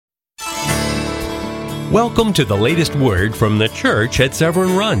Welcome to the latest word from the church at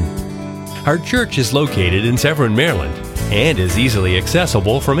Severn Run. Our church is located in Severn, Maryland, and is easily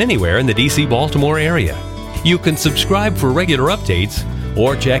accessible from anywhere in the DC-Baltimore area. You can subscribe for regular updates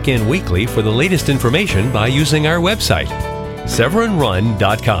or check in weekly for the latest information by using our website,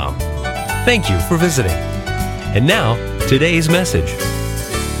 severnrun.com. Thank you for visiting. And now, today's message.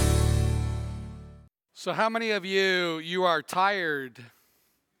 So how many of you are tired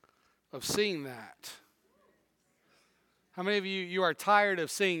of seeing that? How many of you are tired of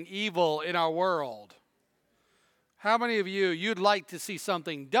seeing evil in our world? How many of you'd like to see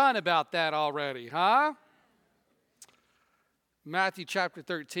something done about that already, huh? Matthew chapter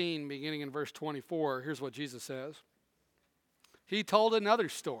 13, beginning in verse 24, here's what Jesus says. He told another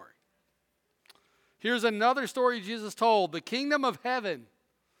story. Here's another story Jesus told. The kingdom of heaven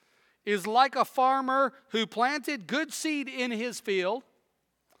is like a farmer who planted good seed in his field.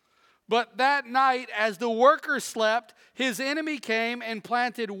 But that night, as the workers slept, his enemy came and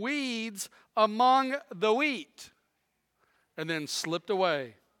planted weeds among the wheat and then slipped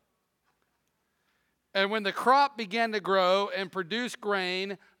away. And when the crop began to grow and produce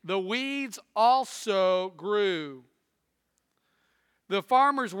grain, the weeds also grew. The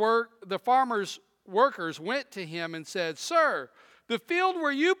farmer's workers went to him and said, "Sir, the field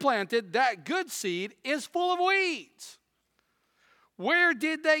where you planted that good seed is full of weeds. Where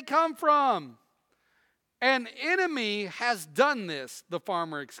did they come from?" "An enemy has done this," the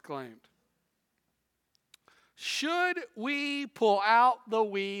farmer exclaimed. "Should we pull out the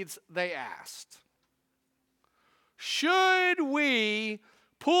weeds?" they asked. "Should we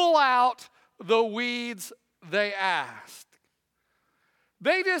pull out the weeds?" they asked.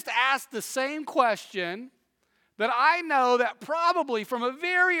 They just asked the same question that I know that probably from a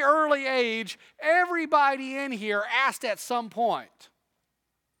very early age, everybody in here asked at some point.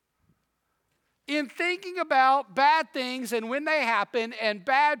 In thinking about bad things and when they happen, and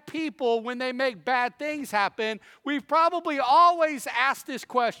bad people when they make bad things happen, we've probably always asked this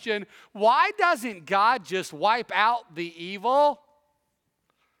question: why doesn't God just wipe out the evil?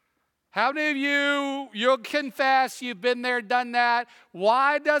 How many of you'll confess you've been there, done that?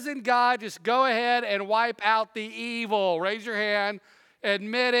 Why doesn't God just go ahead and wipe out the evil? Raise your hand,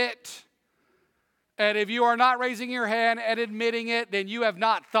 admit it. And if you are not raising your hand and admitting it, then you have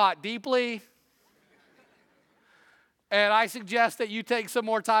not thought deeply. And I suggest that you take some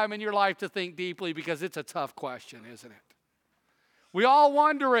more time in your life to think deeply, because it's a tough question, isn't it? We all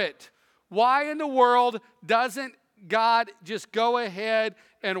wonder it. Why in the world doesn't God just go ahead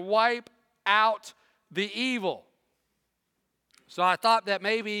and wipe out the evil? So I thought that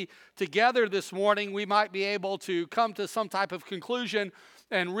maybe together this morning we might be able to come to some type of conclusion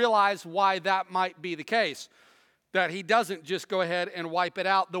and realize why that might be the case. That he doesn't just go ahead and wipe it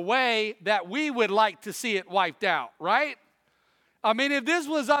out the way that we would like to see it wiped out, right? I mean, if this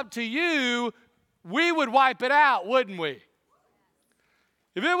was up to you, we would wipe it out, wouldn't we?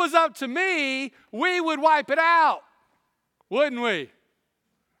 If it was up to me, we would wipe it out, wouldn't we?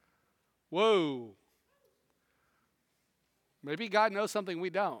 Whoa. Maybe God knows something we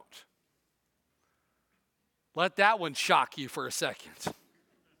don't. Let that one shock you for a second.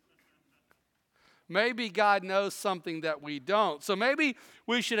 Maybe God knows something that we don't. So maybe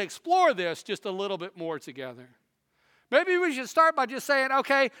we should explore this just a little bit more together. Maybe we should start by just saying,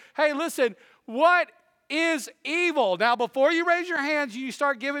 okay, hey, listen, what is evil? Now, before you raise your hands, you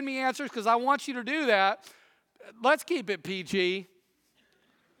start giving me answers, because I want you to do that. Let's keep it PG.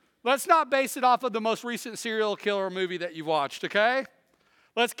 Let's not base it off of the most recent serial killer movie that you've watched, okay?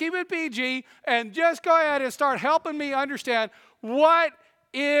 Let's keep it PG and just go ahead and start helping me understand what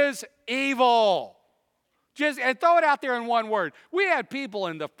is evil. And throw it out there in one word. We had people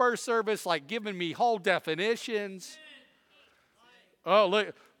in the first service like giving me whole definitions. Oh,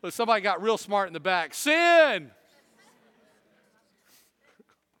 look, somebody got real smart in the back. Sin.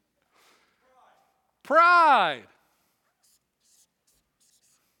 Pride.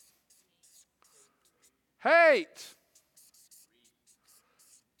 Hate.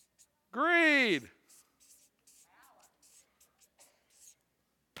 Greed.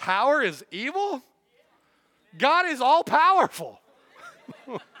 Power is evil? God is all powerful.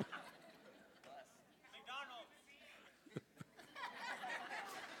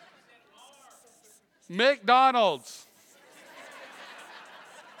 McDonald's.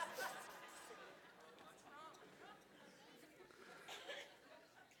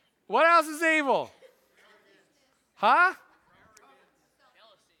 What else is evil? Huh?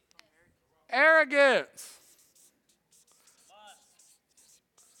 Arrogance.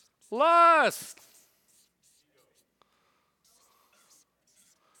 Lust.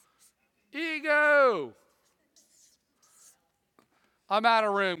 Ego. I'm out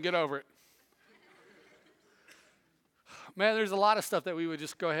of room. Get over it. Man, there's a lot of stuff that we would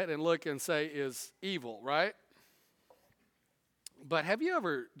just go ahead and look and say is evil, right? But have you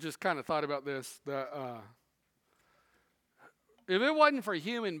ever just kind of thought about this? If it wasn't for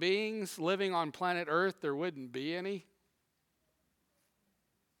human beings living on planet Earth, there wouldn't be any.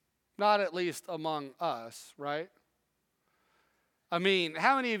 Not at least among us, right? I mean,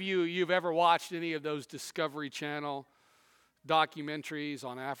 how many of you've ever watched any of those Discovery Channel documentaries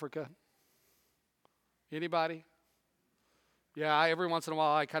on Africa? Anybody? Yeah, every once in a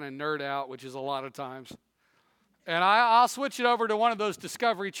while I kind of nerd out, which is a lot of times. And I'll switch it over to one of those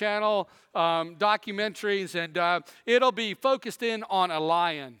Discovery Channel documentaries, and it'll be focused in on a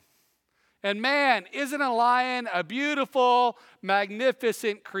lion. And man, isn't a lion a beautiful,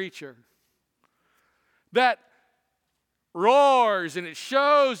 magnificent creature that roars and it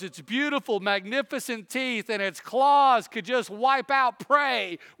shows its beautiful, magnificent teeth, and its claws could just wipe out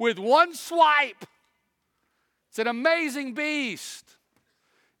prey with one swipe. It's an amazing beast.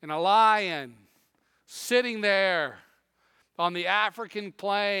 And a lion sitting there on the African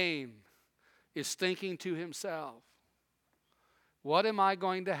plain is thinking to himself, what am I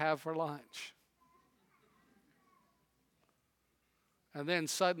going to have for lunch? And then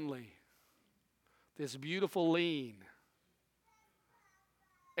suddenly, this beautiful lean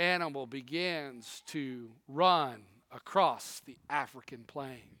animal begins to run across the African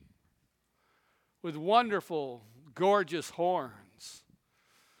plain with wonderful, gorgeous horns,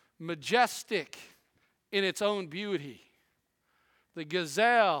 majestic in its own beauty. The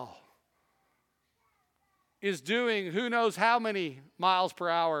gazelle is doing who knows how many miles per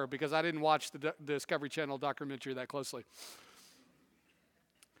hour, because I didn't watch the Discovery Channel documentary that closely.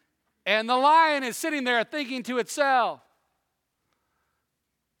 And the lion is sitting there thinking to itself,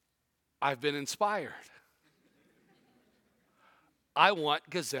 I've been inspired. I want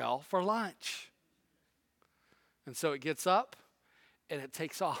gazelle for lunch. And so it gets up and it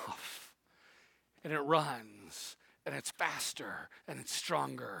takes off. And it runs, and it's faster, and it's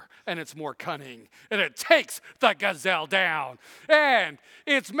stronger, and it's more cunning. And it takes the gazelle down, and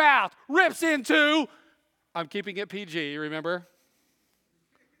its mouth rips into, I'm keeping it PG, remember?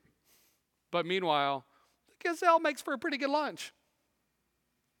 But meanwhile, the gazelle makes for a pretty good lunch.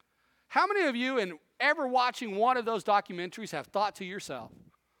 How many of you, in ever watching one of those documentaries, have thought to yourself,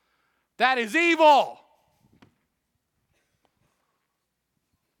 that is evil?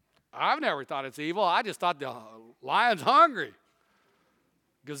 I've never thought it's evil. I just thought the lion's hungry.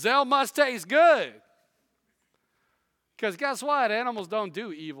 Gazelle must taste good. Because guess what? Animals don't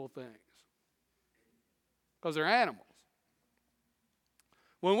do evil things. Because they're animals.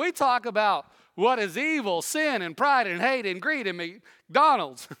 When we talk about what is evil, sin and pride and hate and greed and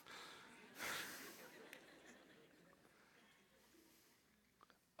McDonald's,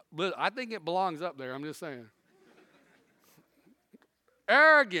 but I think it belongs up there. I'm just saying.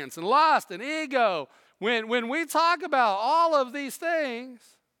 Arrogance and lust and ego. When we talk about all of these things,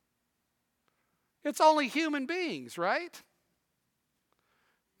 it's only human beings, right?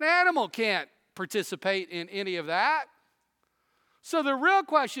 An animal can't participate in any of that. So the real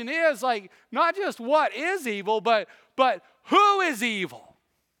question is, like, not just what is evil, but who is evil?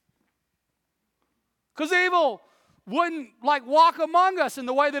 Because evil wouldn't walk among us in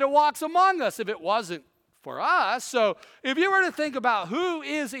the way that it walks among us if it wasn't for us. So if you were to think about who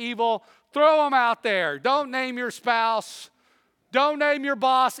is evil, throw them out there. Don't name your spouse. Don't name your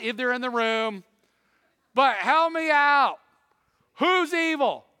boss if they're in the room. But help me out. Who's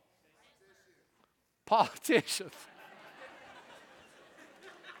evil? Politicians.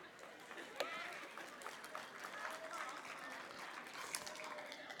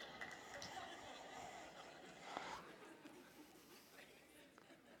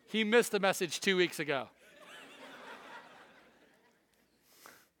 He missed the message 2 weeks ago.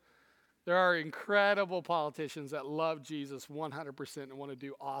 There are incredible politicians that love Jesus 100% and want to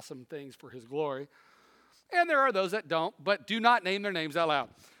do awesome things for his glory. And there are those that don't, but do not name their names out loud.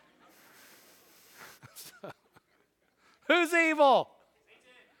 So, who's evil?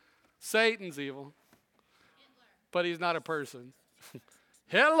 Satan's evil. Hitler. But he's not a person.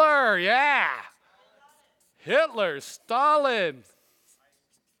 Hitler, yeah. Hitler, Stalin.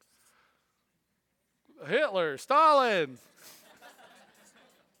 Hitler, Stalin.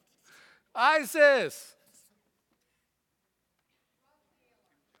 ISIS.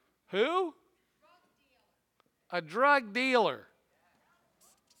 Who? A drug dealer.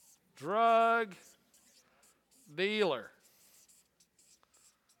 Drug dealer.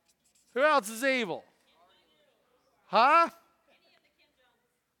 Who else is evil? Huh?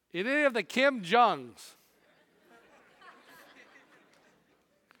 Any of the Kim Jongs.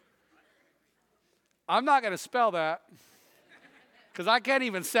 I'm not going to spell that because I can't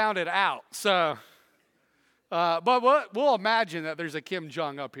even sound it out. So, but we'll imagine that there's a Kim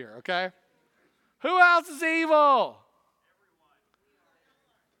Jong up here, okay? Who else is evil?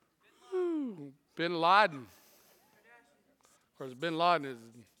 Everyone. Bin Laden. Of course, Bin Laden is...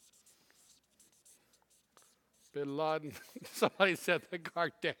 Bin Laden. Somebody said the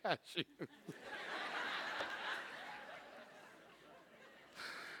Kardashians.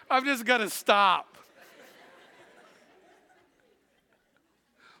 I'm just going to stop.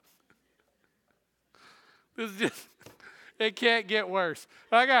 This is just, it can't get worse.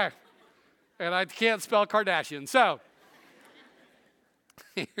 Okay. And I can't spell Kardashian. So,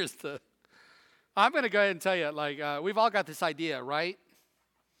 I'm going to go ahead and tell you, we've all got this idea, right?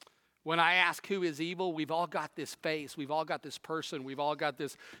 When I ask who is evil, we've all got this face. We've all got this person. We've all got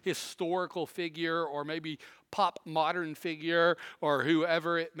this historical figure or maybe pop modern figure or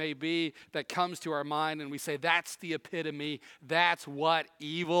whoever it may be that comes to our mind and we say, that's the epitome. That's what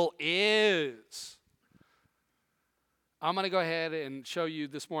evil is. I'm going to go ahead and show you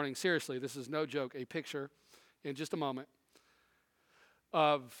this morning, seriously, this is no joke, a picture in just a moment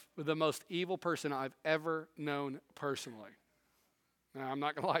of the most evil person I've ever known personally. Now, I'm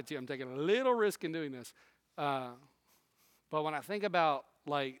not going to lie to you. I'm taking a little risk in doing this. But when I think about,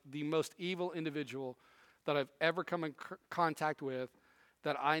 the most evil individual that I've ever come in contact with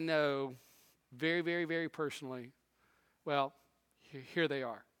that I know very, very, very personally, well, here they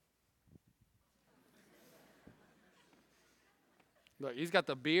are. Look, he's got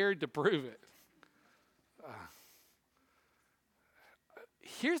the beard to prove it.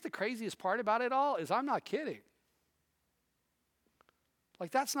 Here's the craziest part about it all is I'm not kidding.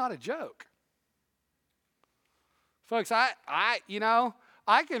 That's not a joke. Folks, I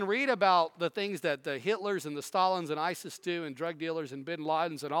can read about the things that the Hitlers and the Stalins and ISIS do and drug dealers and bin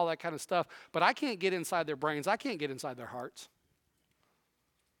Ladens and all that kind of stuff, but I can't get inside their brains. I can't get inside their hearts.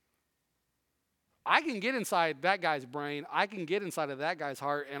 I can get inside that guy's brain. I can get inside of that guy's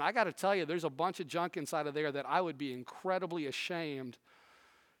heart, and I got to tell you, there's a bunch of junk inside of there that I would be incredibly ashamed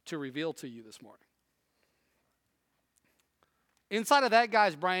to reveal to you this morning. Inside of that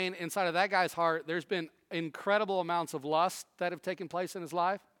guy's brain, inside of that guy's heart, there's been incredible amounts of lust that have taken place in his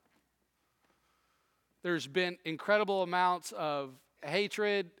life. There's been incredible amounts of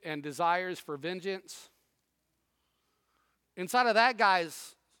hatred and desires for vengeance. Inside of that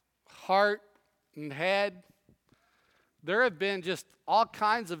guy's heart and head, there have been just all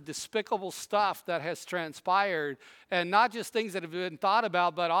kinds of despicable stuff that has transpired, and not just things that have been thought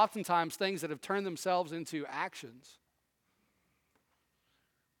about, but oftentimes things that have turned themselves into actions.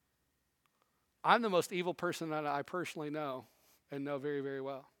 I'm the most evil person that I personally know and know very, very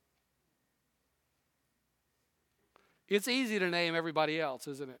well. It's easy to name everybody else,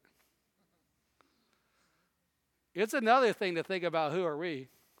 isn't it? It's another thing to think about who are we.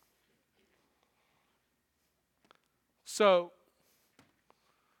 So,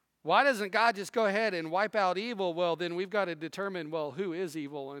 why doesn't God just go ahead and wipe out evil? Well, then we've got to determine, who is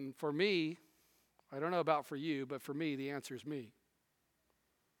evil? And for me, I don't know about for you, but for me, the answer is me.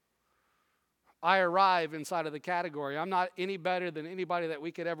 I arrive inside of the category. I'm not any better than anybody that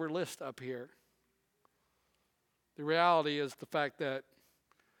we could ever list up here. The reality is the fact that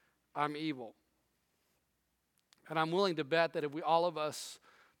I'm evil. And I'm willing to bet that if all of us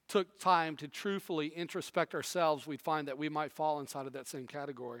took time to truthfully introspect ourselves, we'd find that we might fall inside of that same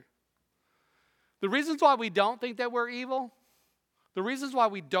category. The reasons why we don't think that we're evil, the reasons why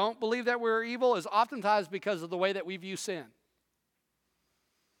we don't believe that we're evil is oftentimes because of the way that we view sin.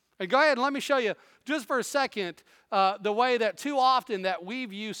 And go ahead and let me show you just for a second the way that too often that we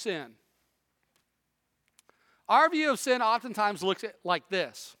view sin. Our view of sin oftentimes looks like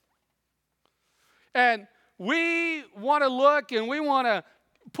this. And we want to look and we want to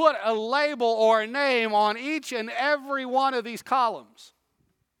put a label or a name on each and every one of these columns.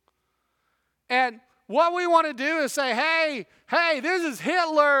 And what we want to do is say, hey, this is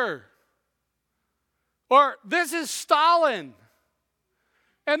Hitler. Or this is Stalin.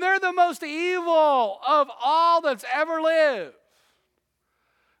 And they're the most evil of all that's ever lived.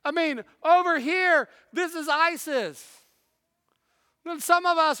 I mean, over here, this is ISIS. And some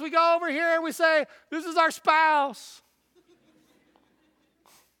of us, we go over here and we say, this is our spouse.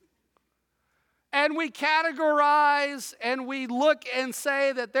 And we categorize and we look and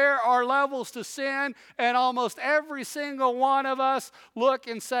say that there are levels to sin, and almost every single one of us look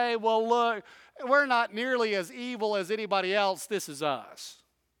and say, well, look, we're not nearly as evil as anybody else. This is us.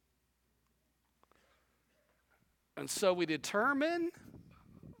 And so we determine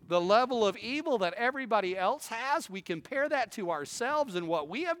the level of evil that everybody else has. We compare that to ourselves and what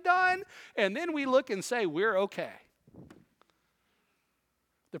we have done, and then we look and say, we're okay.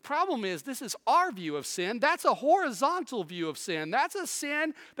 The problem is, this is our view of sin. That's a horizontal view of sin. That's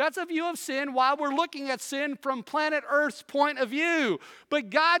a view of sin while we're looking at sin from planet Earth's point of view. But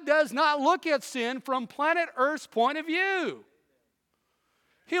God does not look at sin from planet Earth's point of view.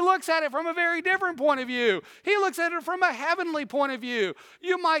 He looks at it from a very different point of view. He looks at it from a heavenly point of view.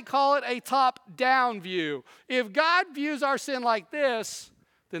 You might call it a top-down view. If God views our sin like this,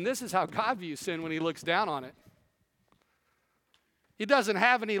 then this is how God views sin when he looks down on it. He doesn't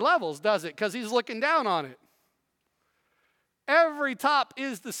have any levels, does it? Because he's looking down on it. Every top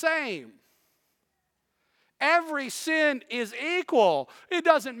is the same. Every sin is equal. It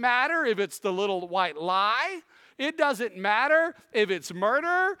doesn't matter if it's the little white lie. It doesn't matter if it's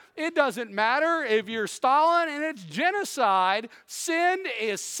murder. It doesn't matter if you're Stalin and it's genocide. Sin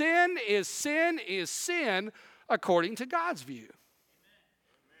is sin is sin is sin according to God's view.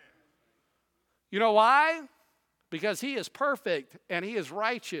 You know why? Because he is perfect and he is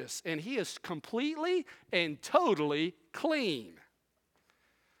righteous and he is completely and totally clean.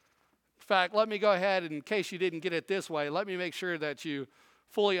 In fact, let me go ahead, in case you didn't get it this way, let me make sure that you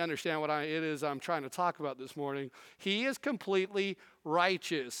fully understand what it is I'm trying to talk about this morning. He is completely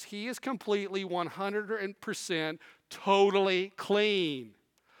righteous. He is completely 100% totally clean.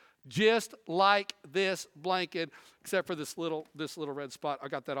 Just like this blanket, except for this little red spot. I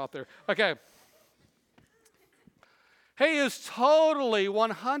got that off there. Okay. He is totally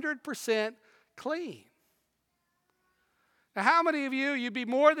 100% clean. Now, how many of you'd be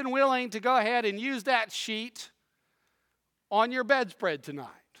more than willing to go ahead and use that sheet on your bedspread tonight?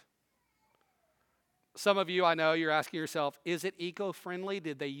 Some of you, I know, you're asking yourself, is it eco-friendly?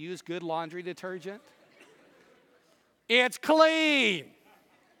 Did they use good laundry detergent? It's clean.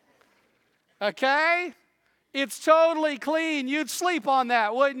 Okay? It's totally clean. You'd sleep on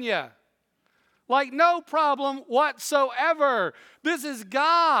that, wouldn't you? Like no problem whatsoever. This is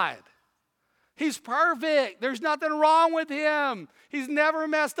God. He's perfect. There's nothing wrong with him. He's never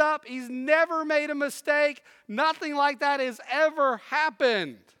messed up. He's never made a mistake. Nothing like that has ever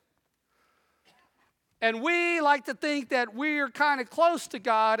happened. And we like to think that we're kind of close to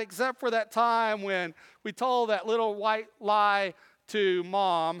God, except for that time when we told that little white lie to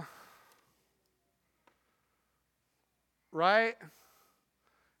Mom. Right?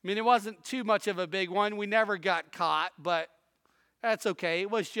 I mean, it wasn't too much of a big one. We never got caught, but that's okay.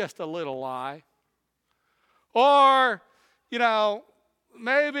 It was just a little lie. Or,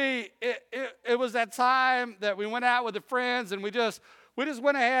 maybe it was that time that we went out with the friends and we just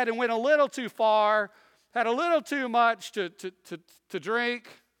went ahead and went a little too far, had a little too much to drink,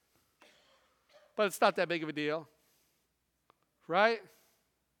 but it's not that big of a deal. Right?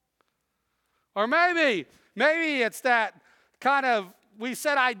 Or maybe it's that kind of, we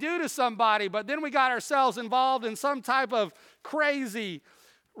said I do to somebody, but then we got ourselves involved in some type of crazy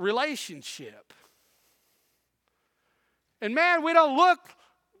relationship. And man, we don't look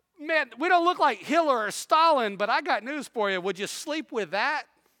like Hitler or Stalin, but I got news for you. Would you sleep with that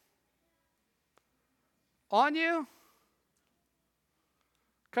on you?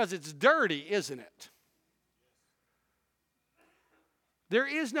 Because it's dirty, isn't it? There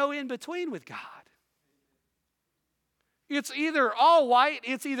is no in between with God. It's either all white,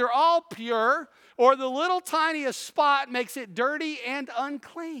 it's either all pure, or the little tiniest spot makes it dirty and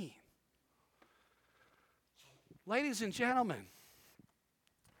unclean. Ladies and gentlemen,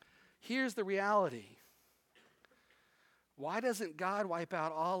 here's the reality. Why doesn't God wipe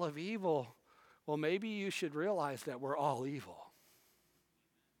out all of evil? Well, maybe you should realize that we're all evil.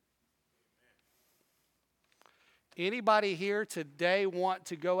 Anybody here today want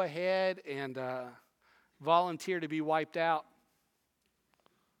to go ahead and volunteer to be wiped out?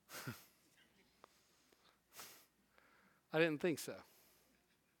 I didn't think so.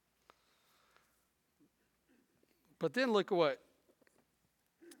 But then look at what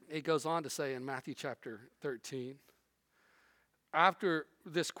it goes on to say in Matthew chapter 13. After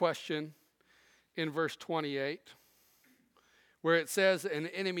this question in verse 28, where it says, an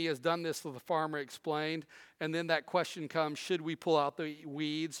enemy has done this, so the farmer explained. And then that question comes, should we pull out the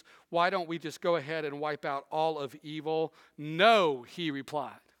weeds? Why don't we just go ahead and wipe out all of evil? No, he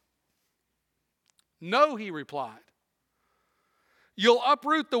replied. No, he replied. You'll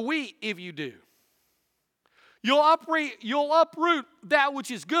uproot the wheat if you do. You'll uproot that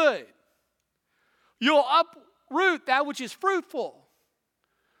which is good. You'll uproot that which is fruitful.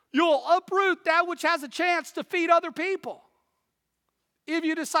 You'll uproot that which has a chance to feed other people. If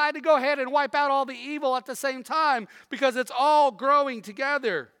you decide to go ahead and wipe out all the evil at the same time, because it's all growing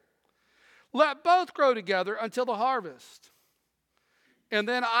together. Let both grow together until the harvest. And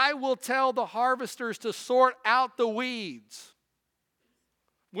then I will tell the harvesters to sort out the weeds.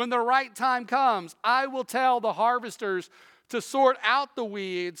 When the right time comes, I will tell the harvesters to sort out the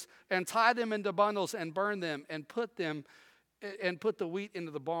weeds and tie them into bundles and burn them and put the wheat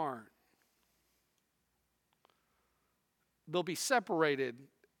into the barn. They'll be separated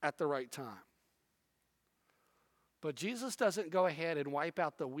at the right time. But Jesus doesn't go ahead and wipe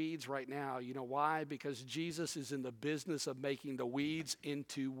out the weeds right now. You know why? Because Jesus is in the business of making the weeds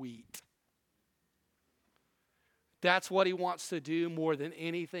into wheat. That's what he wants to do more than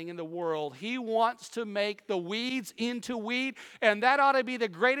anything in the world. He wants to make the weeds into wheat, and that ought to be the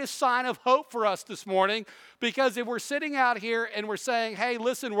greatest sign of hope for us this morning, because if we're sitting out here and we're saying, hey,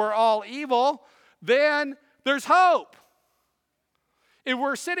 listen, we're all evil, then there's hope. If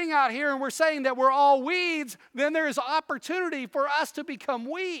we're sitting out here and we're saying that we're all weeds, then there is opportunity for us to become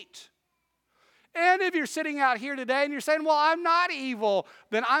wheat. And if you're sitting out here today and you're saying, well, I'm not evil,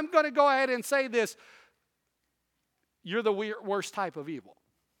 then I'm going to go ahead and say this. You're the worst type of evil.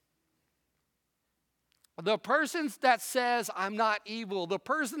 The person that says, I'm not evil, the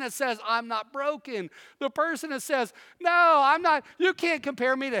person that says, I'm not broken, the person that says, no, I'm not, you can't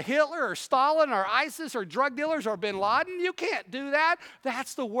compare me to Hitler or Stalin or ISIS or drug dealers or bin Laden. You can't do that.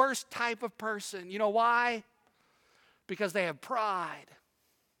 That's the worst type of person. You know why? Because they have pride.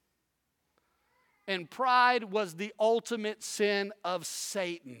 And pride was the ultimate sin of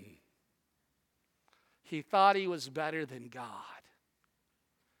Satan. He thought he was better than God.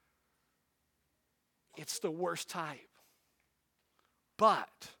 It's the worst type.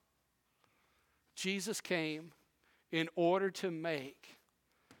 But Jesus came in order to make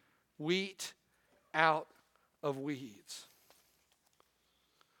wheat out of weeds.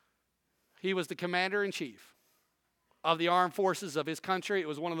 He was the commander-in-chief of the armed forces of his country. It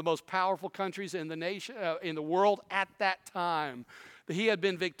was one of the most powerful countries in the nation, in the world at that time. He had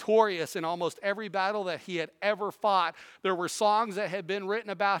been victorious in almost every battle that he had ever fought. There were songs that had been written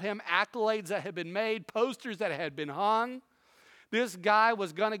about him, accolades that had been made, posters that had been hung. This guy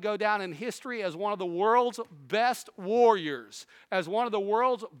was going to go down in history as one of the world's best warriors, as one of the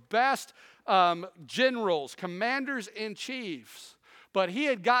world's best generals, commanders-in-chiefs. But he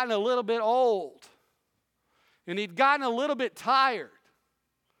had gotten a little bit old, and he'd gotten a little bit tired.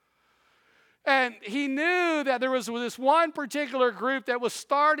 And he knew that there was this one particular group that was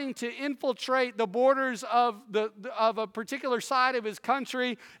starting to infiltrate the borders of a particular side of his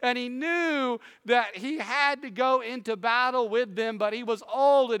country. And he knew that he had to go into battle with them, but he was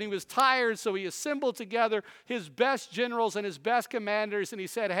old and he was tired. So he assembled together his best generals and his best commanders. And he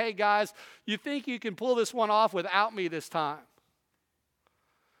said, hey guys, you think you can pull this one off without me this time?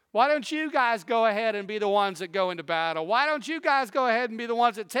 Why don't you guys go ahead and be the ones that go into battle? Why don't you guys go ahead and be the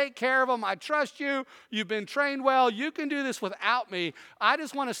ones that take care of them? I trust you. You've been trained well. You can do this without me. I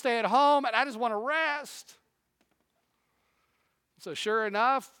just want to stay at home and I just want to rest. So sure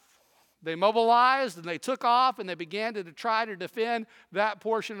enough, they mobilized and they took off and they began to try to defend that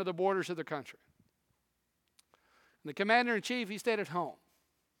portion of the borders of their country. And the commander-in-chief, he stayed at home.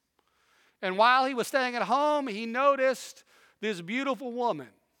 And while he was staying at home, he noticed this beautiful woman.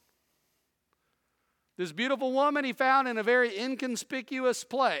 This beautiful woman he found in a very inconspicuous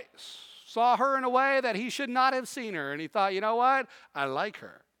place. Saw her in a way that he should not have seen her. And he thought, you know what? I like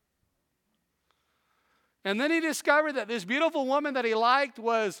her. And then he discovered that this beautiful woman that he liked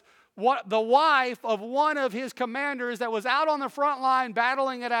was the wife of one of his commanders that was out on the front line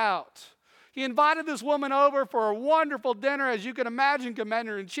battling it out. He invited this woman over for a wonderful dinner, as you can imagine,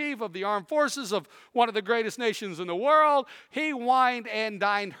 commander-in-chief of the armed forces of one of the greatest nations in the world. He wined and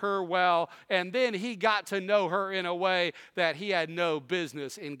dined her well, and then he got to know her in a way that he had no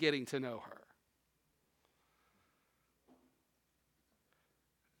business in getting to know her.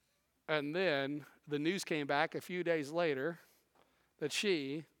 And then the news came back a few days later that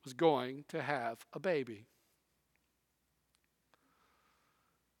she was going to have a baby.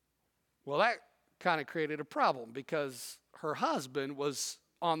 Well, that kind of created a problem because her husband was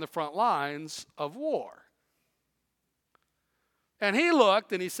on the front lines of war. And he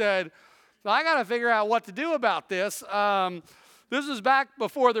looked and he said, well, I got to figure out what to do about this. This was back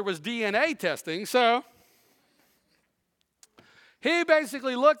before there was DNA testing. So he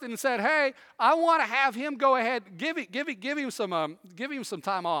basically looked and said, hey, I want to have him go ahead, give him some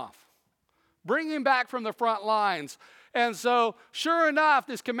time off. Bring him back from the front lines. And so, sure enough,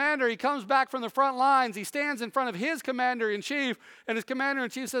 this commander, he comes back from the front lines. He stands in front of his commander-in-chief, and his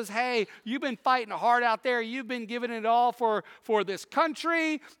commander-in-chief says, hey, you've been fighting hard out there. You've been giving it all for this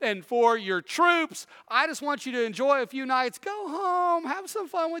country and for your troops. I just want you to enjoy a few nights. Go home, have some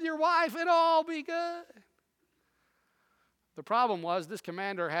fun with your wife. It'll all be good. The problem was this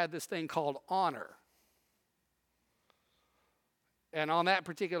commander had this thing called honor. And on that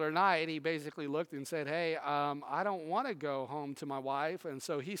particular night, he basically looked and said, hey, I don't want to go home to my wife. And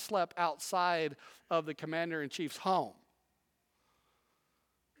so he slept outside of the commander-in-chief's home.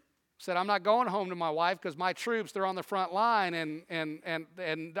 Said, I'm not going home to my wife because my troops, they're on the front line, and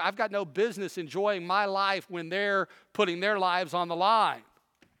I've got no business enjoying my life when they're putting their lives on the line.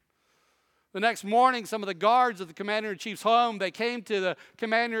 The next morning, some of the guards of the commander-in-chief's home, they came to the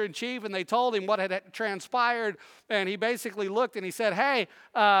commander-in-chief and they told him what had transpired. And he basically looked and he said, hey,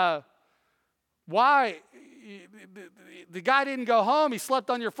 why? The guy didn't go home. He slept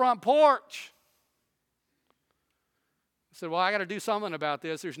on your front porch. I said, well, I got to do something about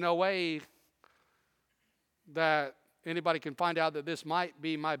this. There's no way that anybody can find out that this might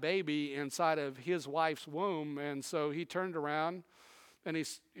be my baby inside of his wife's womb. And so he turned around and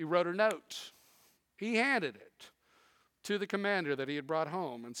he wrote a note. He handed it to the commander that he had brought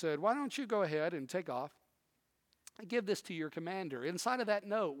home and said, why don't you go ahead and take off and give this to your commander. Inside of that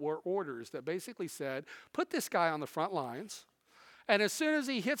note were orders that basically said, put this guy on the front lines, and as soon as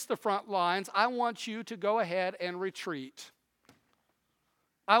he hits the front lines, I want you to go ahead and retreat.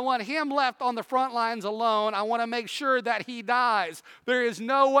 I want him left on the front lines alone. I want to make sure that he dies. There is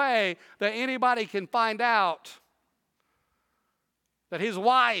no way that anybody can find out that his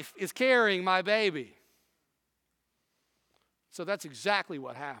wife is carrying my baby. So that's exactly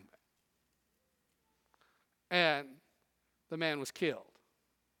what happened. And the man was killed.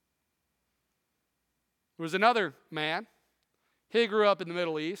 There was another man. He grew up in the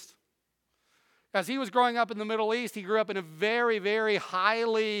Middle East. As he was growing up in the Middle East, he grew up in a very, very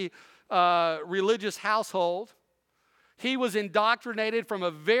highly religious household. He was indoctrinated from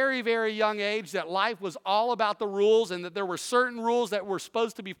a very, very young age that life was all about the rules and that there were certain rules that were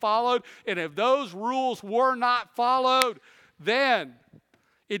supposed to be followed. And if those rules were not followed, then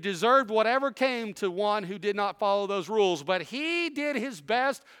it deserved whatever came to one who did not follow those rules. But he did his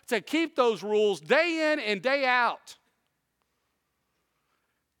best to keep those rules day in and day out.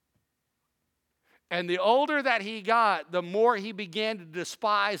 And the older that he got, the more he began to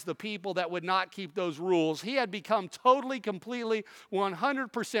despise the people that would not keep those rules. He had become totally, completely, 100%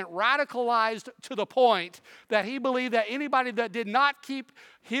 radicalized to the point that he believed that anybody that did not keep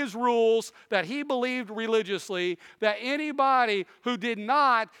his rules, that he believed religiously, that anybody who did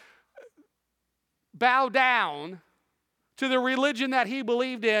not bow down to the religion that he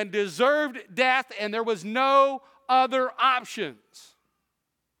believed in deserved death, and there was no other options.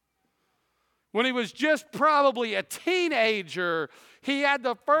 When he was just probably a teenager, he had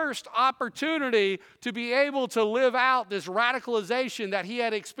the first opportunity to be able to live out this radicalization that he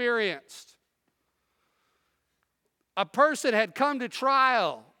had experienced. A person had come to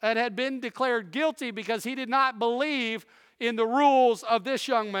trial and had been declared guilty because he did not believe in the rules of this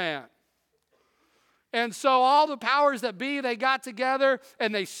young man. And so all the powers that be, they got together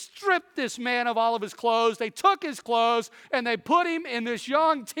and they stripped this man of all of his clothes. They took his clothes and they put him in this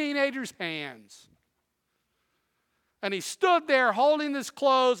young teenager's hands. And he stood there holding this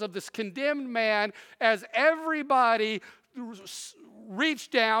clothes of this condemned man as everybody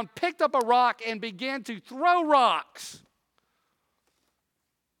reached down, picked up a rock, and began to throw rocks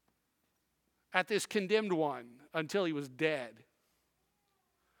at this condemned one until he was dead.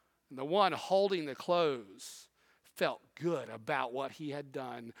 And the one holding the clothes felt good about what he had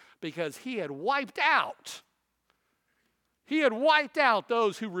done because he had wiped out. He had wiped out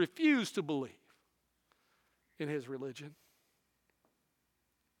those who refused to believe in his religion.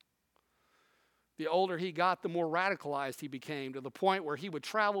 The older he got, the more radicalized he became, to the point where he would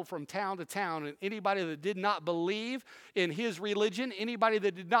travel from town to town, and anybody that did not believe in his religion, anybody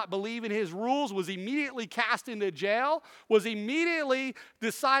that did not believe in his rules was immediately cast into jail, was immediately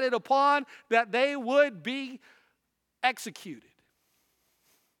decided upon that they would be executed.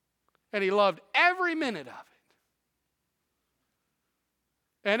 And he loved every minute of it.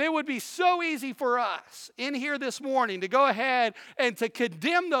 And it would be so easy for us in here this morning to go ahead and to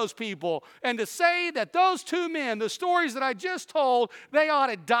condemn those people and to say that those two men, the stories that I just told, they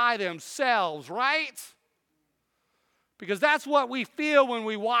ought to die themselves, right? Because that's what we feel when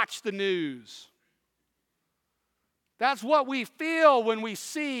we watch the news. That's what we feel when we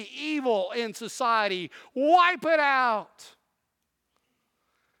see evil in society. Wipe it out.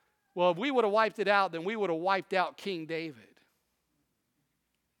 Well, if we would have wiped it out, then we would have wiped out King David.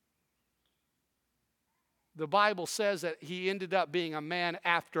 The Bible says that he ended up being a man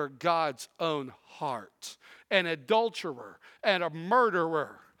after God's own heart, an adulterer and a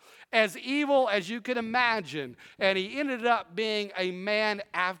murderer, as evil as you can imagine. And he ended up being a man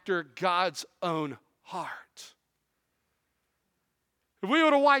after God's own heart. If we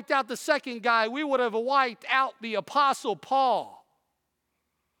would have wiped out the second guy, we would have wiped out the Apostle Paul.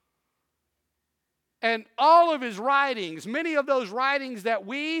 And all of his writings, many of those writings that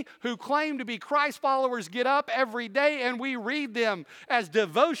we who claim to be Christ followers get up every day and we read them as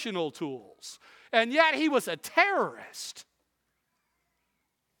devotional tools. And yet he was a terrorist.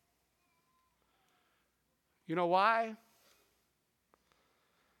 You know why?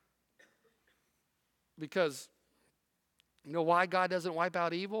 Because you know why God doesn't wipe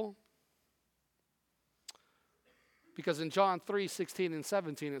out evil? Because in John 3:16 and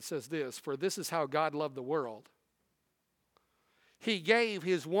 17 it says this, "For this is how God loved the world. He gave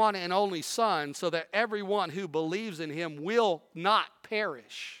his one and only Son so that everyone who believes in him will not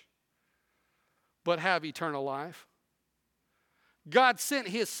perish, but have eternal life." God sent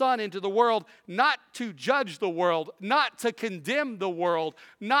his Son into the world not to judge the world, not to condemn the world,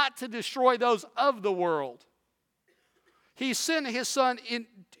 not to destroy those of the world. He sent his Son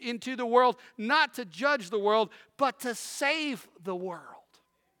into the world not to judge the world, but to save the world.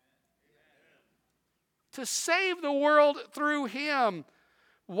 To save the world through him.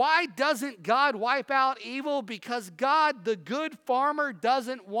 Why doesn't God wipe out evil? Because God, the good farmer,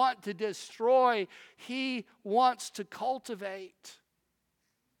 doesn't want to destroy. He wants to cultivate.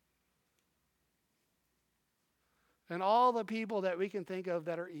 And all the people that we can think of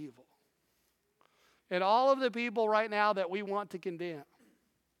that are evil. And all of the people right now that we want to condemn.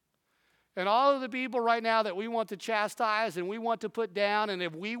 And all of the people right now that we want to chastise and we want to put down, and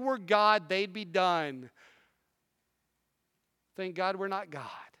if we were God, they'd be done. Thank God we're not God.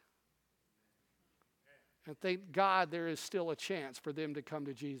 And thank God there is still a chance for them to come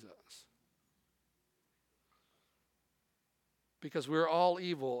to Jesus. Because we're all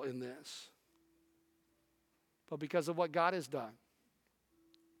evil in this. But because of what God has done,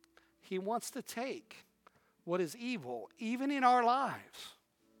 he wants to take what is evil, even in our lives,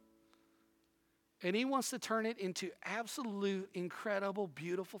 and he wants to turn it into absolute, incredible,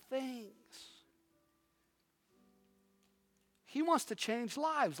 beautiful things. He wants to change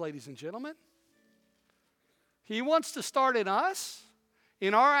lives, ladies and gentlemen. He wants to start in us,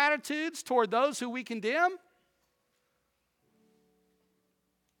 in our attitudes toward those who we condemn.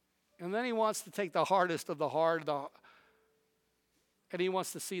 And then he wants to take the hardest of the hard, and he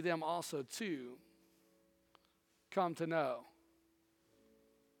wants to see them also, too, come to know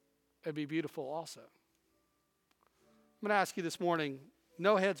and be beautiful also. I'm going to ask you this morning,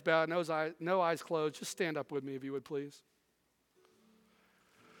 no heads bowed, no eyes closed. Just stand up with me if you would, please.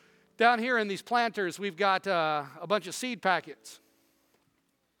 Down here in these planters, we've got a bunch of seed packets.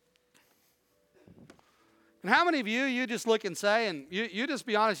 And how many of you just look and say, and you just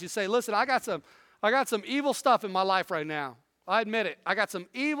be honest, you say, listen, I got some evil stuff in my life right now. I admit it. I got some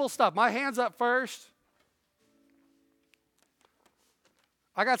evil stuff. My hand's up first.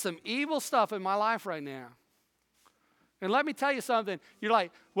 I got some evil stuff in my life right now. And let me tell you something. You're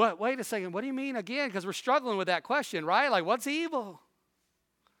like, what? Wait a second. What do you mean again? Because we're struggling with that question, right? Like, what's evil?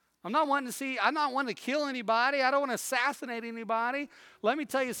 I'm not wanting to kill anybody. I don't want to assassinate anybody. Let me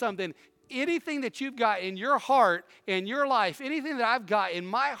tell you something. Anything that you've got in your heart, in your life, anything that I've got in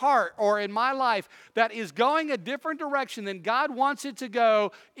my heart or in my life that is going a different direction than God wants it to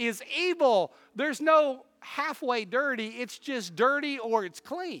go is evil. There's no halfway dirty. It's just dirty or it's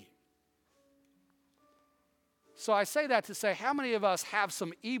clean. So I say that to say, how many of us have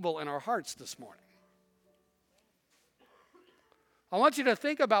some evil in our hearts this morning? I want you to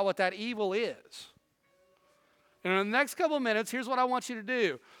think about what that evil is. And in the next couple of minutes, here's what I want you to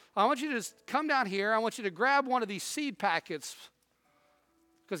do. I want you to just come down here. I want you to grab one of these seed packets,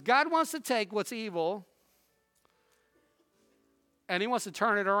 because God wants to take what's evil and he wants to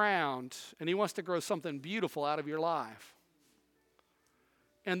turn it around, and he wants to grow something beautiful out of your life.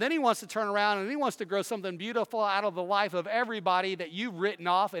 And then he wants to turn around and he wants to grow something beautiful out of the life of everybody that you've written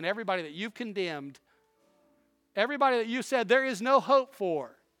off and everybody that you've condemned. Everybody that you said there is no hope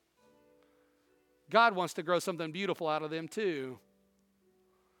for. God wants to grow something beautiful out of them too.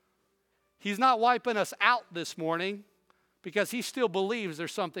 He's not wiping us out this morning because he still believes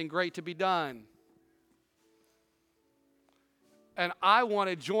there's something great to be done. And I want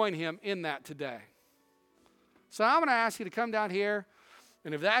to join him in that today. So I'm going to ask you to come down here.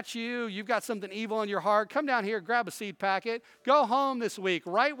 And if that's you, you've got something evil in your heart, come down here, grab a seed packet, go home this week,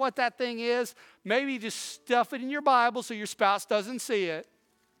 write what that thing is, maybe just stuff it in your Bible so your spouse doesn't see it.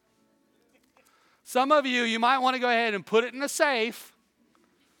 Some of you might want to go ahead and put it in a safe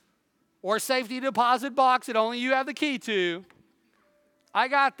or a safety deposit box that only you have the key to. I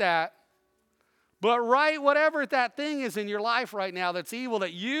got that. But write whatever that thing is in your life right now that's evil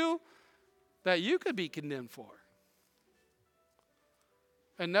that you could be condemned for.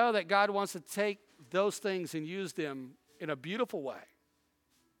 And know that God wants to take those things and use them in a beautiful way.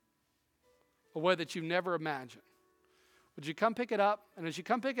 A way that you've never imagined. Would you come pick it up? And as you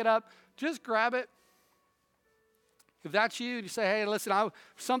come pick it up, just grab it. If that's you, you say, hey, listen,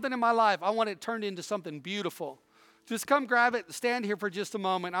 something in my life, I want it turned into something beautiful. Just come grab it, stand here for just a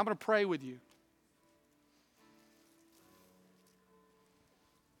moment. I'm going to pray with you.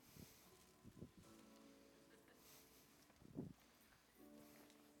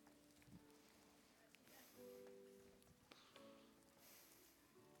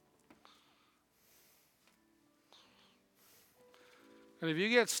 And if you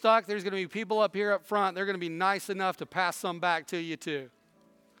get stuck, there's going to be people up here up front. They're going to be nice enough to pass some back to you too.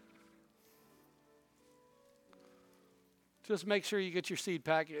 Just make sure you get your seed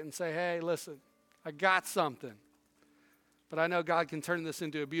packet and say, hey, listen, I got something. But I know God can turn this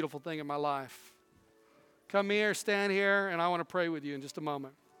into a beautiful thing in my life. Come here, stand here, and I want to pray with you in just a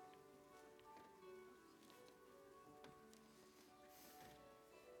moment.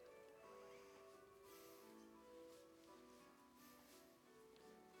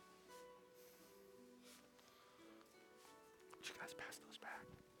 Would you guys pass those back?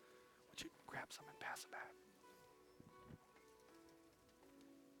 Would you grab some and pass them back?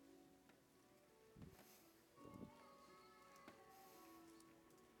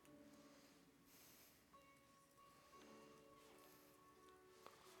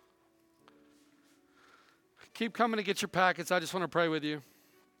 Keep coming to get your packets. I just want to pray with you.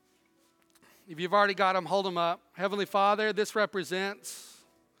 If you've already got them, hold them up. Heavenly Father, this represents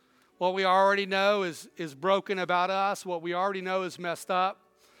what we already know is broken about us, what we already know is messed up.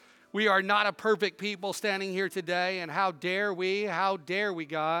 We are not a perfect people standing here today, and how dare we,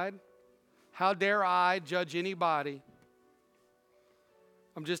 God, how dare I judge anybody?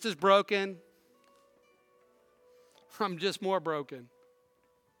 I'm just as broken. I'm just more broken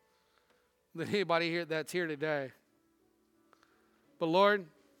than anybody here that's here today. But Lord,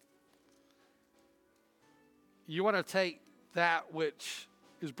 you want to take that which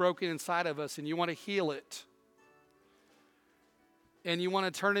is broken inside of us and you want to heal it. And you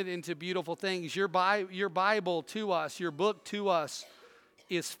want to turn it into beautiful things. Your Bible to us, your book to us,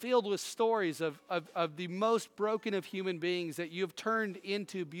 is filled with stories of the most broken of human beings that you have turned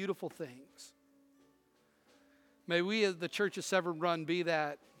into beautiful things. May we as the Church of Severn Run be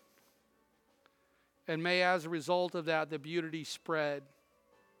that. And may as a result of that, the beauty spread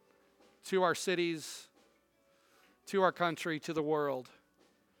to our cities, to our country, to the world,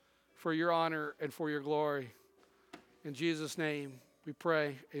 for your honor and for your glory. In Jesus' name we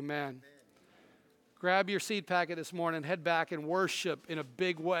pray, amen. Grab your seed packet this morning, head back and worship in a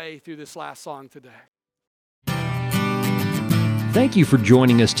big way through this last song today. Thank you for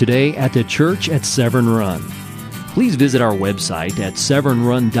joining us today at the Church at Severn Run. Please visit our website at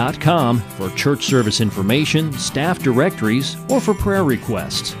severnrun.com for church service information, staff directories, or for prayer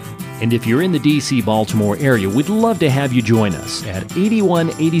requests. And if you're in the D.C. Baltimore area, we'd love to have you join us at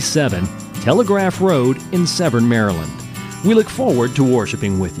 8187 Telegraph Road in Severn, Maryland. We look forward to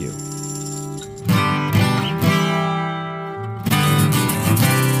worshiping with you.